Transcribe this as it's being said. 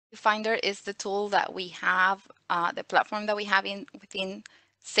Finder is the tool that we have, the platform that we have within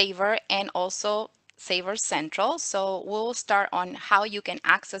Sabre and also Sabre Central. So we'll start on how you can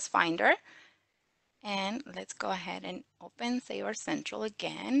access Finder. And let's go ahead and open Sabre Central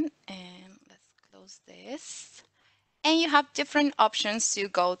again. And let's close this. And you have different options to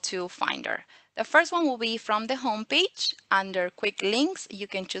go to Finder. The first one will be from the home page. Under quick links, you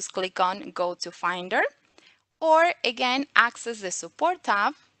can just click on go to Finder, or again, access the support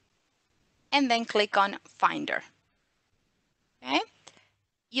tab and then click on Finder. Okay.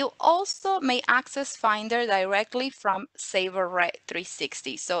 You also may access Finder directly from Sabre Red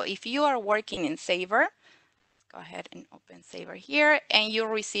 360. So if you are working in Sabre, go ahead and open Sabre here, and you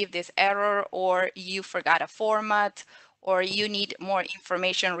receive this error, or you forgot a format, or you need more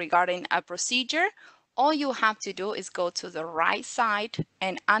information regarding a procedure, all you have to do is go to the right side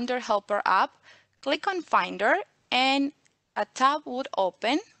and under Helper app, click on Finder, and a tab would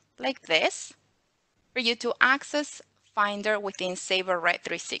open like this for you to access Finder within Sabre Red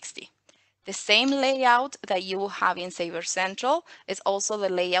 360. The same layout that you will have in Sabre Central is also the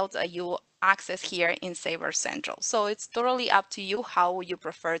layout that you will access here in Sabre Central. So it's totally up to you how you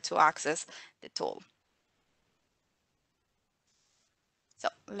prefer to access the tool. So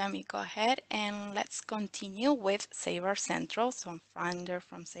let me go ahead and let's continue with Sabre Central. So Finder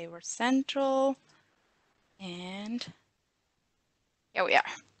from Sabre Central, and here we are.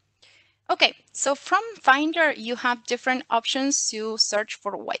 Okay, so from Finder, you have different options to search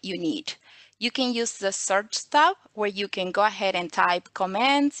for what you need. You can use the search tab where you can go ahead and type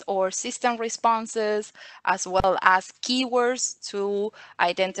commands or system responses, as well as keywords to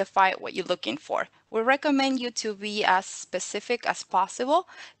identify what you're looking for. We recommend you to be as specific as possible.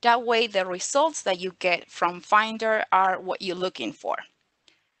 That way, the results that you get from Finder are what you're looking for.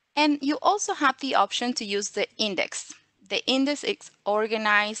 And you also have the option to use the index. The index is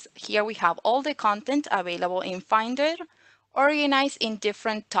organized. Here we have all the content available in Finder, organized in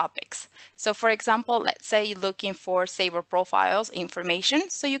different topics. So for example, let's say you're looking for Sabre profiles information.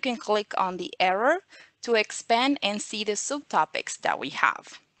 So you can click on the arrow to expand and see the subtopics that we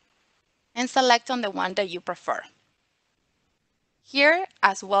have, and select on the one that you prefer. Here,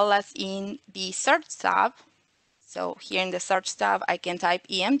 as well as in the search tab, so here in the search tab, I can type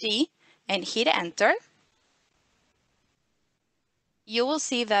EMD and hit enter. You will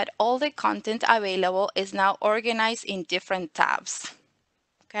see that all the content available is now organized in different tabs.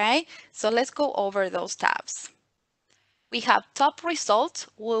 Okay, so let's go over those tabs. We have top results.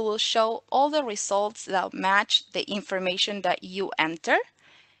 We will show all the results that match the information that you enter.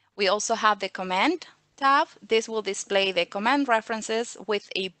 We also have the command tab. This will display the command references with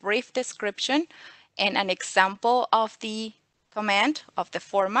a brief description and an example of the command of the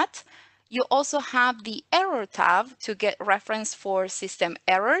format. You also have the error tab to get reference for system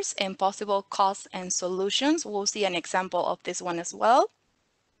errors and possible cause and solutions. We'll see an example of this one as well.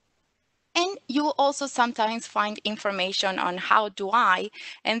 And you will also sometimes find information on how do I,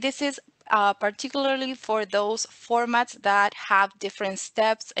 and this is particularly for those formats that have different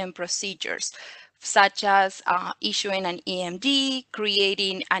steps and procedures, such as issuing an EMD,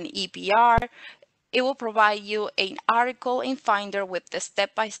 creating an EPR. It will provide you an article in Finder with the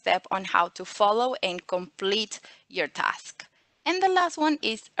step-by-step on how to follow and complete your task. And the last one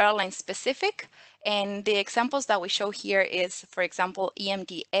is airline specific. And the examples that we show here is, for example,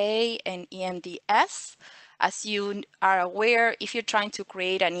 EMDA and EMDS. As you are aware, if you're trying to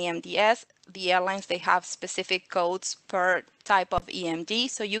create an EMDS, the airlines, they have specific codes per type of EMD.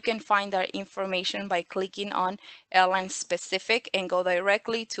 So you can find that information by clicking on airline specific and go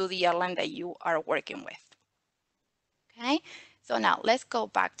directly to the airline that you are working with. Okay, so now let's go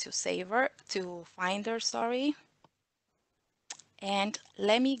back to Finder, sorry. And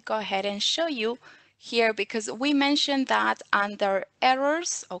let me go ahead and show you here, because we mentioned that under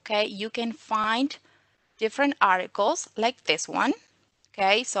errors, okay, you can find different articles like this one.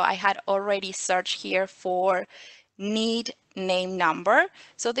 Okay, so I had already searched here for need name number.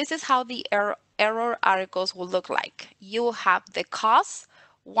 So this is how the error articles will look like. You have the cause.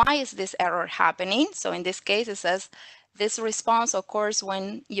 Why is this error happening? So in this case, it says this response occurs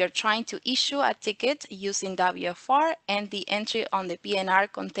when you're trying to issue a ticket using WFR and the entry on the PNR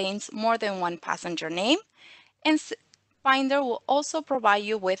contains more than one passenger name. And Finder will also provide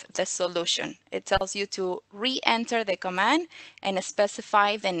you with the solution. It tells you to re-enter the command and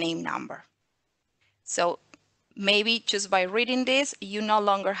specify the name number. So maybe just by reading this, you no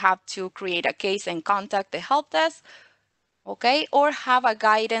longer have to create a case and contact the help desk, okay, or have a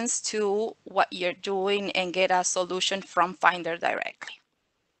guidance to what you're doing and get a solution from Finder directly.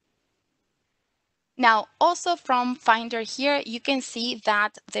 Now, also from Finder here, you can see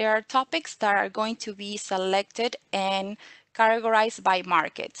that there are topics that are going to be selected and categorized by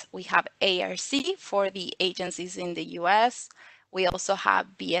market. We have ARC for the agencies in the US. We also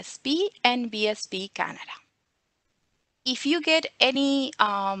have BSP and BSP Canada. If you get any,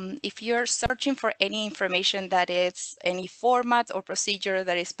 if you're searching for any information that is any format or procedure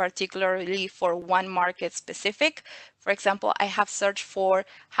that is particularly for one market specific, for example, I have searched for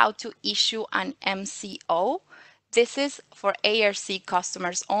how to issue an MCO. This is for ARC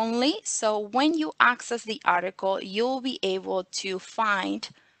customers only. So when you access the article, you'll be able to find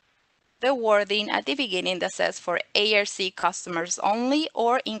the wording at the beginning that says for ARC customers only,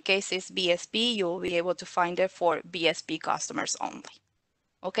 or in case it's BSP, you'll be able to find it for BSP customers only.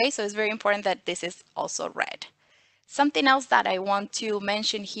 Okay, so it's very important that this is also read. Something else that I want to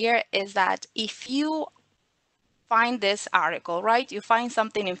mention here is that if you find this article, right, you find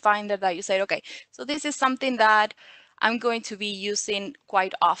something in Finder that you say, okay, so this is something that I'm going to be using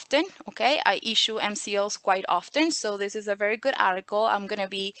quite often. Okay, I issue MCOs quite often, so this is a very good article. I'm going to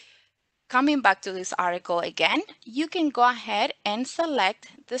be coming back to this article again. You can go ahead and select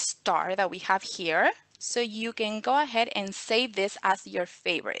the star that we have here. So you can go ahead and save this as your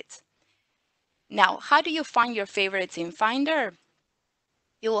favorite. Now, how do you find your favorites in Finder?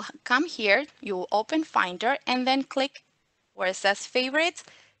 You will come here, you will open Finder and then click where it says favorites.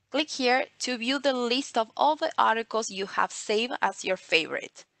 Click here to view the list of all the articles you have saved as your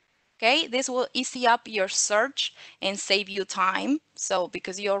favorite. Okay, this will easy up your search and save you time. So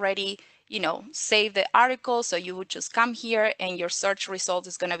because you already, save the article, so you would just come here and your search result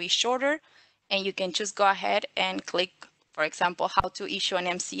is going to be shorter, and you can just go ahead and click, for example, how to issue an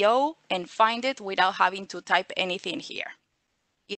MCO and find it without having to type anything here.